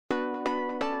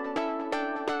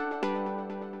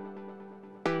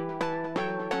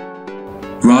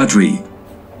Rodri.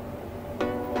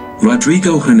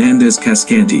 Rodrigo Hernandez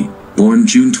Cascante, born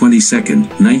June 22,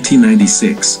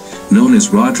 1996, known as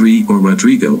Rodri or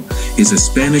Rodrigo, is a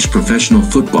Spanish professional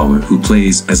footballer who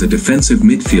plays as a defensive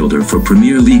midfielder for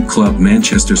Premier League club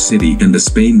Manchester City and the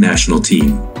Spain national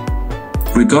team.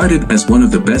 Regarded as one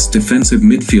of the best defensive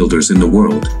midfielders in the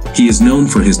world, he is known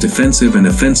for his defensive and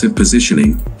offensive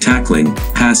positioning, tackling,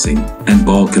 passing, and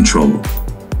ball control.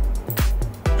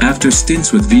 After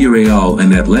stints with Villarreal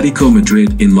and Atletico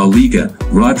Madrid in La Liga,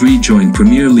 Rodri joined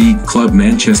Premier League club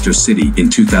Manchester City in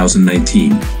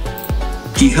 2019.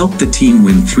 He helped the team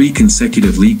win 3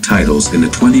 consecutive league titles in the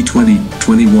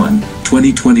 2020-21,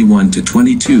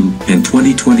 2021-22, and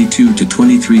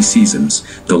 2022-23 seasons,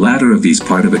 the latter of these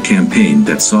part of a campaign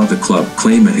that saw the club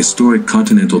claim a historic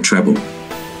continental treble.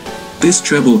 This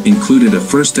treble included a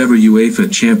first-ever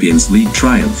UEFA Champions League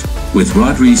triumph, with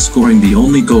Rodri scoring the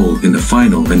only goal in the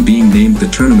final and being named the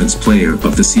tournament's player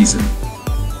of the season.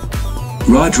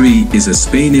 Rodri is a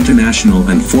Spain international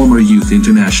and former youth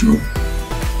international.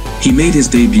 He made his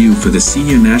debut for the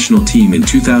senior national team in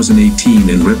 2018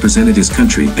 and represented his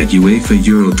country at UEFA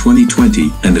Euro 2020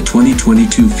 and the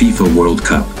 2022 FIFA World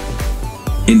Cup.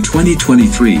 In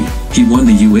 2023, he won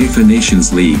the UEFA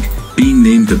Nations League, being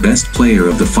named the best player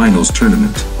of the finals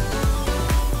tournament.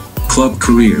 Club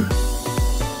career.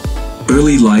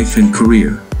 Early life and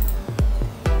career.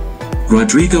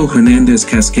 Rodrigo Hernandez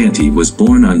Cascante was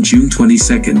born on June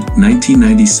 22,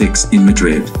 1996 in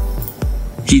Madrid.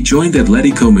 He joined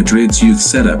Atletico Madrid's youth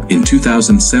setup in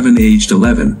 2007 aged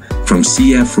 11, from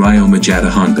CF Rayo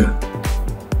Majadahonda.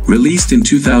 Released in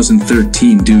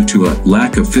 2013 due to a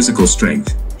lack of physical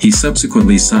strength, he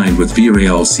subsequently signed with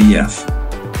Villarreal CF.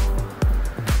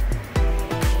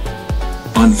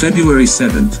 On February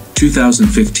 7,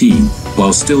 2015,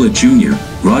 while still a junior,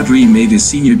 Rodri made his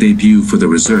senior debut for the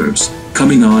reserves,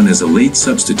 coming on as a late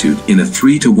substitute in a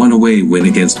 3-1 away win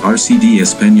against RCD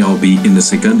Espanyol B in the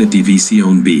Segunda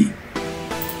División B.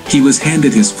 He was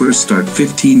handed his first start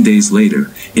 15 days later,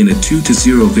 in a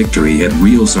 2-0 victory at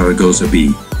Real Zaragoza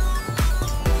B.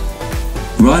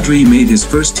 Rodri made his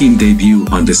first team debut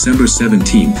on December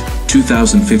 17,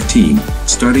 2015,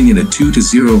 starting in a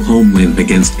 2-0 home win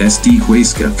against SD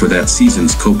Huesca for that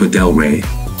season's Copa del Rey.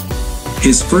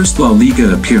 His first La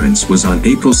Liga appearance was on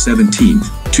April 17,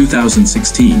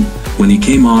 2016, when he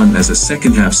came on as a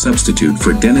second-half substitute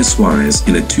for Denis Suarez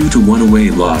in a 2-1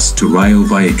 away loss to Rayo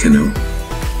Vallecano.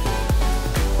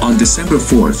 On December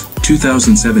 4,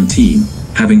 2017,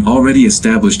 having already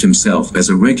established himself as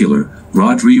a regular,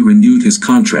 Rodri renewed his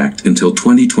contract until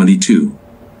 2022.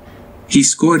 He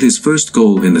scored his first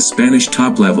goal in the Spanish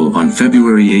top level on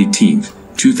February 18,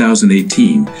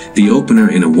 2018, the opener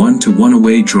in a 1-1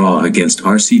 away draw against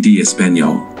RCD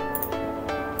Espanyol.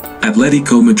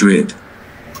 Atletico Madrid.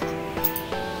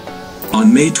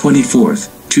 On May 24,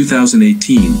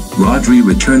 2018, Rodri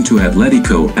returned to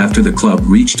Atletico after the club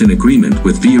reached an agreement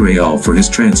with Villarreal for his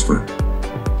transfer.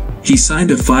 He signed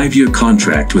a 5-year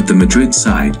contract with the Madrid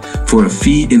side, for a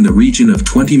fee in the region of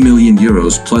 €20 million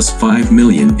plus €5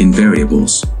 million in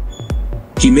variables.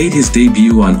 He made his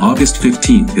debut on August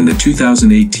 15 in the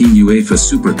 2018 UEFA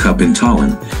Super Cup in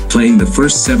Tallinn, playing the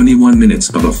first 71 minutes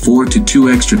of a 4-2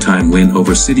 extra-time win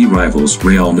over city rivals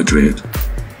Real Madrid.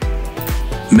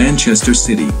 Manchester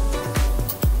City.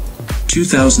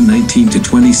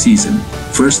 2019-20 season,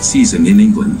 first season in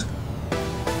England.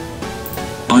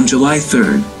 On July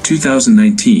 3,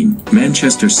 2019,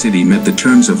 Manchester City met the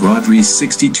terms of Rodri's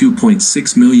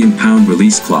 £62.6 million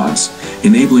release clause,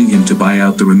 enabling him to buy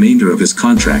out the remainder of his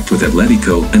contract with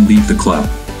Atletico and leave the club.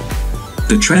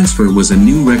 The transfer was a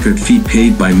new record fee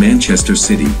paid by Manchester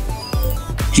City.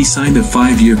 He signed a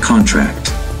 5-year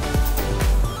contract.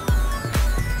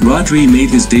 Rodri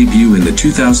made his debut in the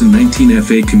 2019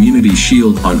 FA Community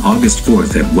Shield on August 4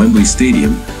 at Wembley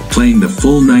Stadium, playing the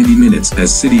full 90 minutes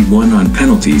as City won on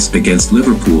penalties against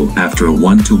Liverpool after a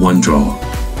 1-1 draw.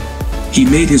 He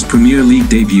made his Premier League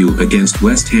debut against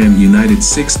West Ham United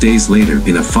 6 days later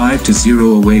in a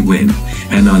 5-0 away win,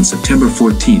 and on September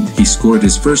 14 he scored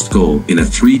his first goal in a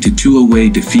 3-2 away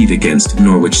defeat against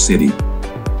Norwich City.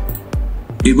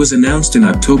 It was announced in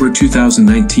October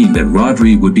 2019 that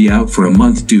Rodri would be out for a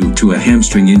month due to a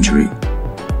hamstring injury.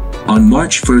 On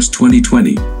March 1,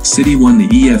 2020, City won the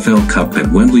EFL Cup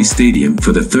at Wembley Stadium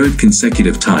for the 3rd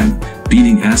consecutive time,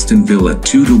 beating Aston Villa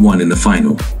 2-1 in the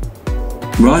final.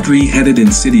 Rodri headed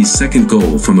in City's second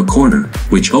goal from a corner,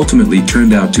 which ultimately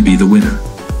turned out to be the winner.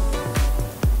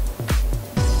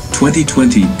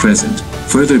 2020-present,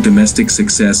 further domestic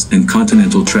success and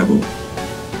continental treble.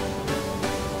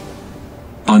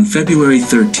 On February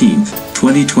 13,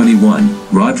 2021,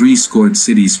 Rodri scored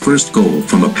City's first goal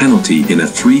from a penalty in a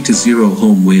 3-0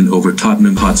 home win over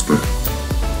Tottenham Hotspur.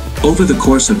 Over the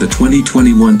course of the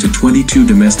 2021-22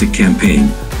 domestic campaign,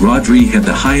 Rodri had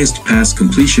the highest pass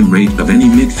completion rate of any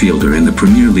midfielder in the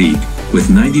Premier League, with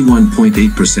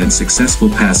 91.8% successful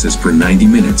passes per 90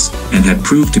 minutes, and had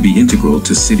proved to be integral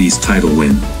to City's title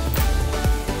win.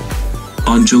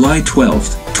 On July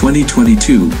 12,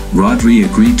 2022, Rodri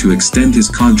agreed to extend his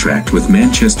contract with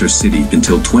Manchester City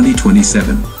until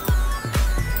 2027.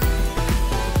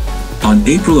 On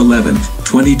April 11,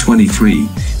 2023,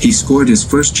 he scored his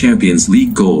first Champions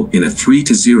League goal in a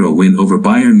 3-0 win over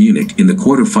Bayern Munich in the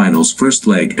quarter-finals first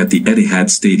leg at the Etihad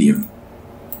Stadium.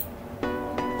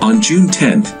 On June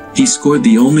 10, he scored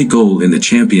the only goal in the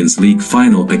Champions League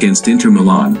final against Inter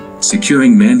Milan,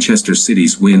 securing Manchester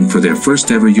City's win for their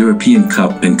first-ever European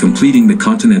Cup and completing the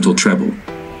continental treble.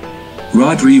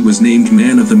 Rodri was named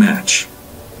Man of the Match.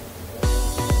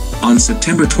 On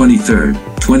September 23,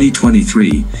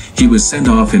 2023, he was sent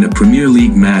off in a Premier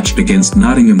League match against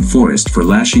Nottingham Forest for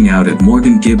lashing out at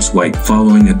Morgan Gibbs-White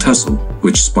following a tussle,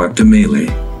 which sparked a melee.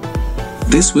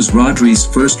 This was Rodri's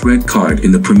first red card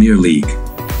in the Premier League.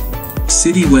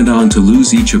 City went on to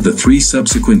lose each of the 3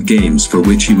 subsequent games for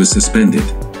which he was suspended.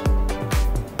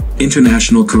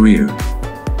 International career.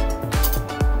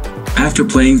 After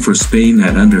playing for Spain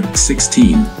at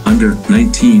under-16,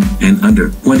 under-19, and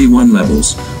under-21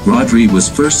 levels, Rodri was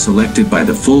first selected by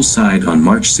the full side on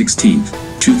March 16,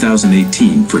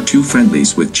 2018 for 2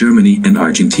 friendlies with Germany and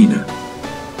Argentina.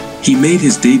 He made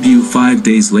his debut 5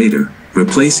 days later,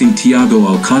 replacing Thiago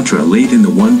Alcantara late in the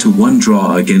 1-1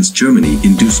 draw against Germany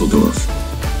in Dusseldorf.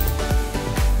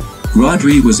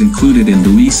 Rodri was included in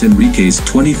Luis Enrique's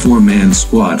 24-man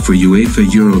squad for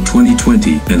UEFA Euro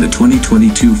 2020 and the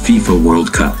 2022 FIFA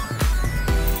World Cup.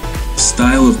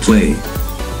 Style of play.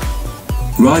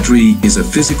 Rodri is a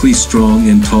physically strong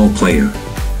and tall player.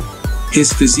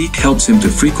 His physique helps him to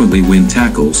frequently win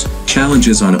tackles,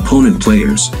 challenges on opponent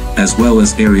players, as well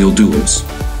as aerial duels.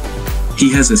 He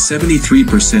has a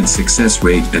 73% success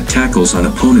rate at tackles on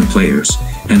opponent players,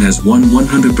 and has won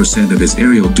 100% of his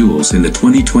aerial duels in the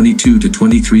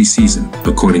 2022-23 season,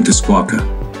 according to Squawka.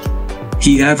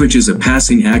 He averages a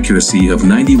passing accuracy of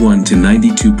 91 to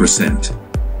 92%.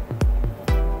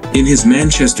 In his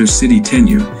Manchester City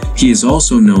tenure, he is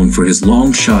also known for his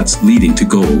long shots leading to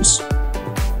goals.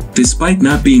 Despite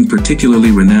not being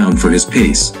particularly renowned for his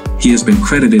pace, he has been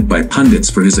credited by pundits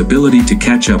for his ability to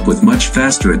catch up with much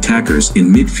faster attackers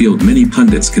in midfield. Many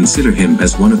pundits consider him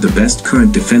as one of the best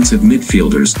current defensive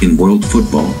midfielders in world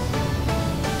football.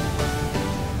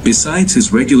 Besides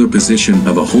his regular position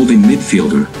of a holding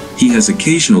midfielder, he has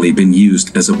occasionally been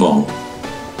used as a ball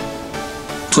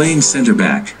playing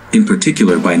centre-back, in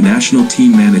particular by national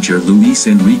team manager Luis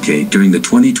Enrique during the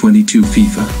 2022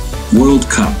 FIFA World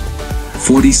Cup.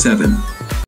 47.